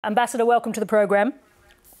Ambassador, welcome to the programme.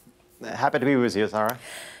 Happy to be with you, Sarah.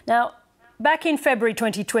 Now, back in February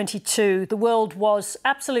 2022, the world was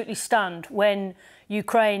absolutely stunned when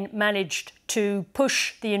Ukraine managed to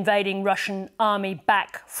push the invading Russian army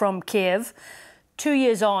back from Kiev. 2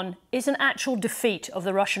 years on, is an actual defeat of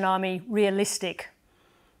the Russian army realistic?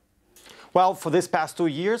 Well, for this past 2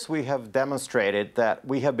 years, we have demonstrated that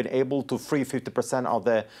we have been able to free 50% of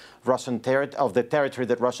the territory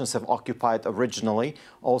that Russians have occupied originally.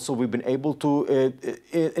 Also, we've been able to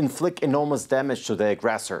inflict enormous damage to the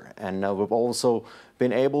aggressor, and we've also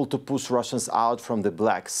been able to push Russians out from the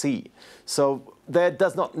Black Sea. So there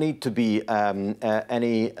does not need to be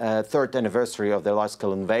any third anniversary of the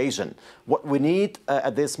large-scale invasion. What we need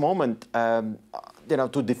at this moment,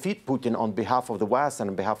 to defeat Putin on behalf of the West and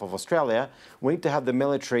on behalf of Australia, we need to have the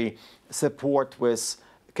military support with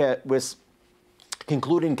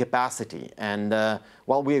concluding capacity. And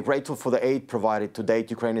while we are grateful for the aid provided to date,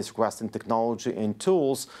 Ukraine is requesting technology and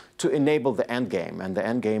tools to enable the endgame. And the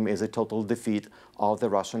endgame is a total defeat of the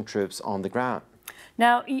Russian troops on the ground.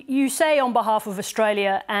 Now, you say on behalf of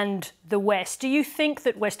Australia and the West, do you think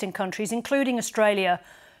that Western countries, including Australia,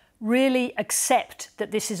 really accept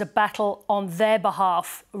that this is a battle on their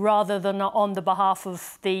behalf rather than on the behalf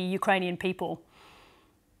of the Ukrainian people?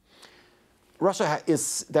 Russia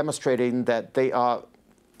is demonstrating that they are,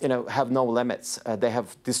 have no limits. They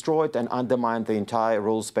have destroyed and undermined the entire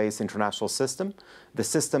rules-based international system, the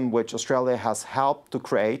system which Australia has helped to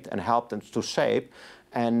create and helped to shape,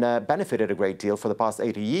 and benefited a great deal for the past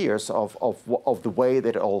 80 years of the way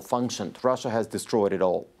that it all functioned. Russia has destroyed it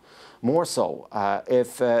all. More so,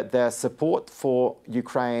 if their support for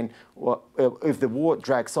Ukraine, if the war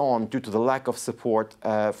drags on due to the lack of support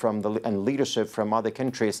and leadership from other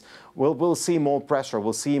countries, we'll see more pressure,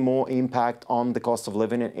 we'll see more impact on the cost of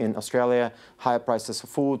living in Australia, higher prices for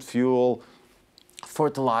food, fuel,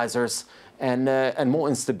 fertilizers, and more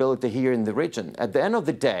instability here in the region. At the end of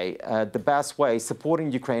the day, the best way,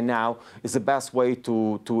 supporting Ukraine now, is the best way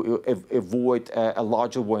to avoid a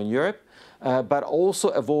larger war in Europe, but also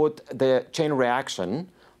avoid the chain reaction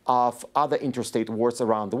of other interstate wars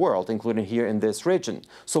around the world, including here in this region.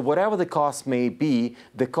 So whatever the cost may be,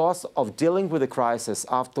 the cost of dealing with the crisis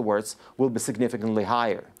afterwards will be significantly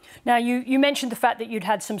higher. Now, you mentioned the fact that you'd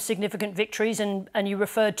had some significant victories, and you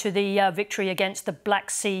referred to the victory against the Black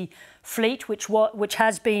Sea Fleet, which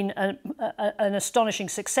has been an astonishing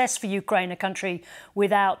success for Ukraine, a country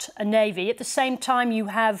without a navy. At the same time, you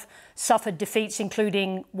have suffered defeats,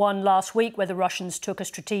 including one last week where the Russians took a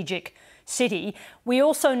strategic city. We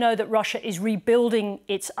also know that Russia is rebuilding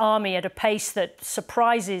its army at a pace that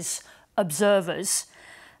surprises observers.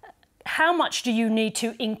 How much do you need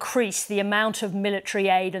to increase the amount of military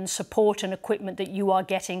aid and support and equipment that you are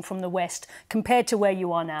getting from the West compared to where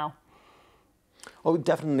you are now? Well, it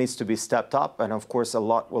definitely needs to be stepped up. And of course, a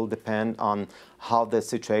lot will depend on how the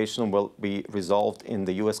situation will be resolved in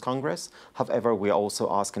the US Congress. However, we are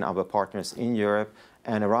also asking our partners in Europe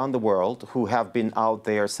and around the world who have been out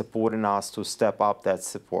there supporting us to step up that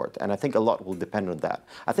support. And I think a lot will depend on that.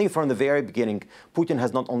 I think from the very beginning, Putin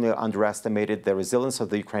has not only underestimated the resilience of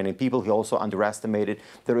the Ukrainian people, he also underestimated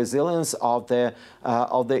the resilience of the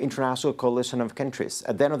international coalition of countries.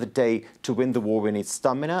 At the end of the day, to win the war, we need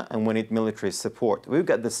stamina and we need military support. We've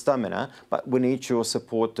got the stamina, but we need your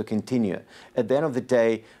support to continue. At the end of the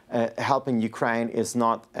day, helping Ukraine is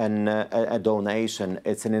not a donation,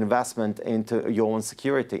 it's an investment into your own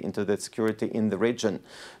security, into the security in the region.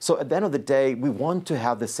 So at the end of the day, we want to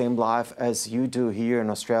have the same life as you do here in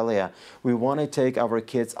Australia. We want to take our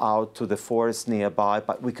kids out to the forest nearby,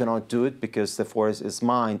 but we cannot do it because the forest is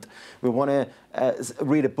mined. We want to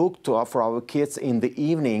read a book for our kids in the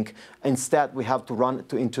evening. Instead, we have to run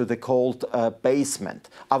into the cold basement.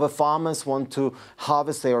 Our farmers want to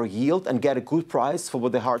harvest their yield and get a good price for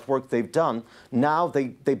the hard work they've done. Now they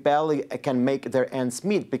barely can make their ends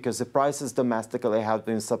meet because the prices domestically have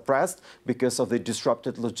been suppressed because of the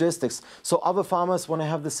disrupted logistics. So our farmers want to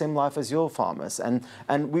have the same life as your farmers.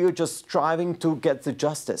 And we are just striving to get the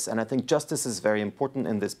justice. And I think justice is very important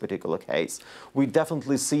in this particular case. We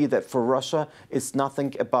definitely see that for Russia, it's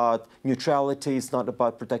nothing about neutrality. It's not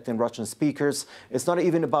about protecting Russian speakers. It's not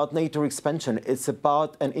even about NATO expansion. It's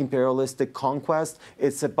about an imperialistic conquest.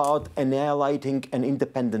 It's about annihilating an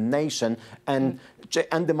independent nation and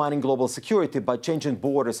undermining global security by changing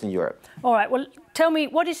borders in Europe. All right. Well, tell me,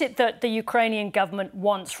 what is it that the Ukrainian government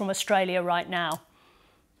wants from Australia right now?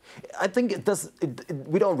 I think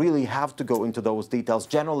we don't really have to go into those details.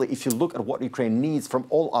 Generally, if you look at what Ukraine needs from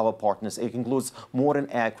all our partners, it includes modern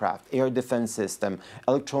aircraft, air defense system,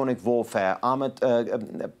 electronic warfare, armored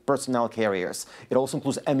personnel carriers. It also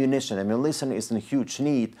includes ammunition. Ammunition is in huge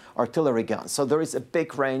need, artillery guns. So there is a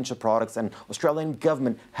big range of products, and Australian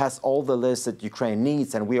government has all the lists that Ukraine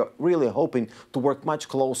needs, and we are really hoping to work much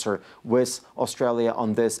closer with Australia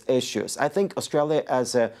on these issues. I think Australia,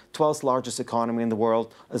 as a 12th largest economy in the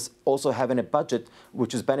world, is also having a budget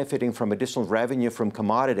which is benefiting from additional revenue from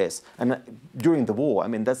commodities. And during the war, I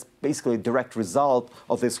mean, that's basically a direct result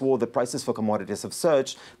of this war. The prices for commodities have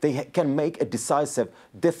surged. They can make a decisive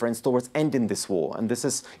difference towards ending this war. And this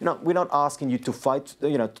is, we're not asking you to fight,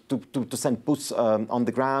 to send boots on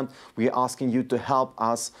the ground. We're asking you to help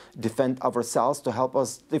us defend ourselves, to help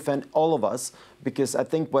us defend all of us, because I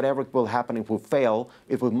think whatever will happen, it will fail,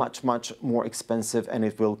 it will be much, much more expensive, and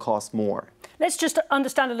it will cost more. Let's just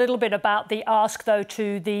understand a little bit about the ask, though,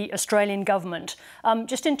 to the Australian government.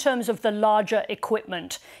 Just in terms of the larger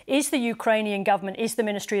equipment, is the Ukrainian government, is the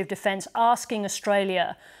Ministry of Defence asking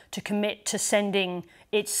Australia to commit to sending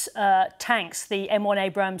its tanks, the M1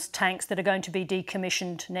 Abrams tanks that are going to be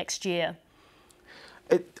decommissioned next year?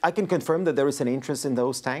 I can confirm that there is an interest in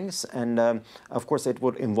those tanks, and of course it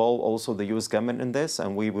would involve also the US government in this,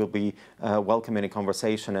 and we will be welcoming a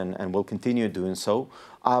conversation and will continue doing so.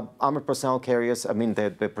 Armored personnel carriers, I mean,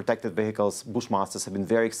 the protected vehicles, Bushmasters, have been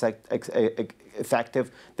very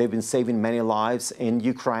effective. They've been saving many lives in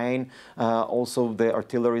Ukraine. Also, the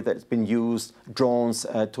artillery that's been used, drones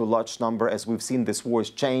to a large number. As we've seen, this war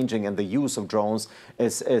is changing, and the use of drones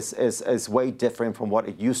is way different from what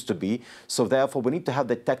it used to be. So therefore, we need to have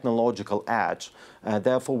the technological edge.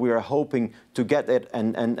 Therefore, we are hoping to get it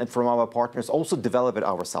and from our partners, also develop it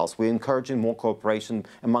ourselves. We're encouraging more cooperation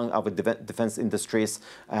among our defense industries,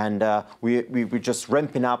 and we're just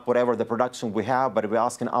ramping up whatever the production we have, but we're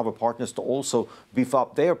asking our partners to also beef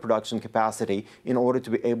up their production capacity in order to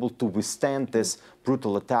be able to withstand this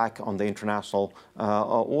brutal attack on the international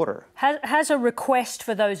order. Has a request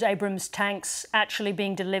for those Abrams tanks actually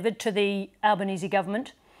been delivered to the Albanese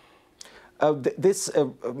government?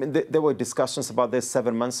 There were discussions about this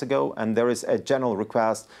 7 months ago, and there is a general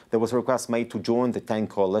request. There was a request made to join the tank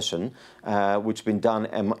coalition, which has been done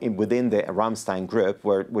within the Ramstein group,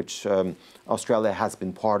 which Australia has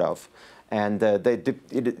been part of. And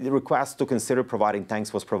the request to consider providing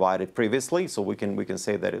tanks was provided previously, so we can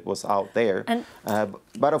say that it was out there.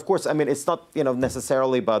 But of course, I mean, it's not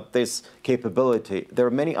necessarily about this capability. There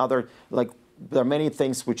are many other there are many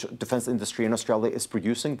things which defense industry in Australia is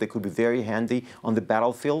producing. They could be very handy on the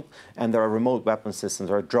battlefield. And there are remote weapon systems,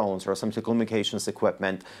 there are drones, there are some telecommunications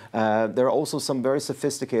equipment. There are also some very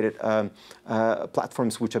sophisticated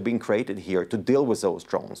platforms which are being created here to deal with those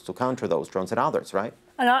drones, to counter those drones and others, right?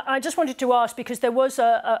 And I just wanted to ask, because there was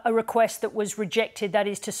a request that was rejected, that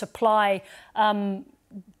is to supply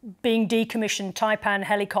being decommissioned Taipan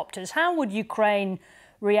helicopters. How would Ukraine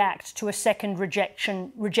react to a second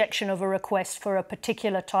rejection of a request for a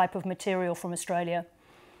particular type of material from Australia?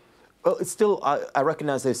 Well, it's still, I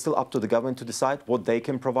recognize it's still up to the government to decide what they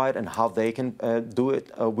can provide and how they can do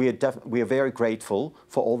it. We are very grateful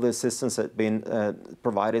for all the assistance that's been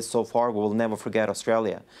provided so far. We will never forget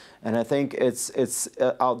Australia. And I think it's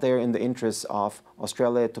out there in the interest of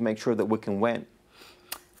Australia to make sure that we can win.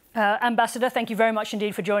 Ambassador, thank you very much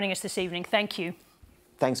indeed for joining us this evening. Thank you.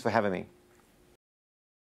 Thanks for having me.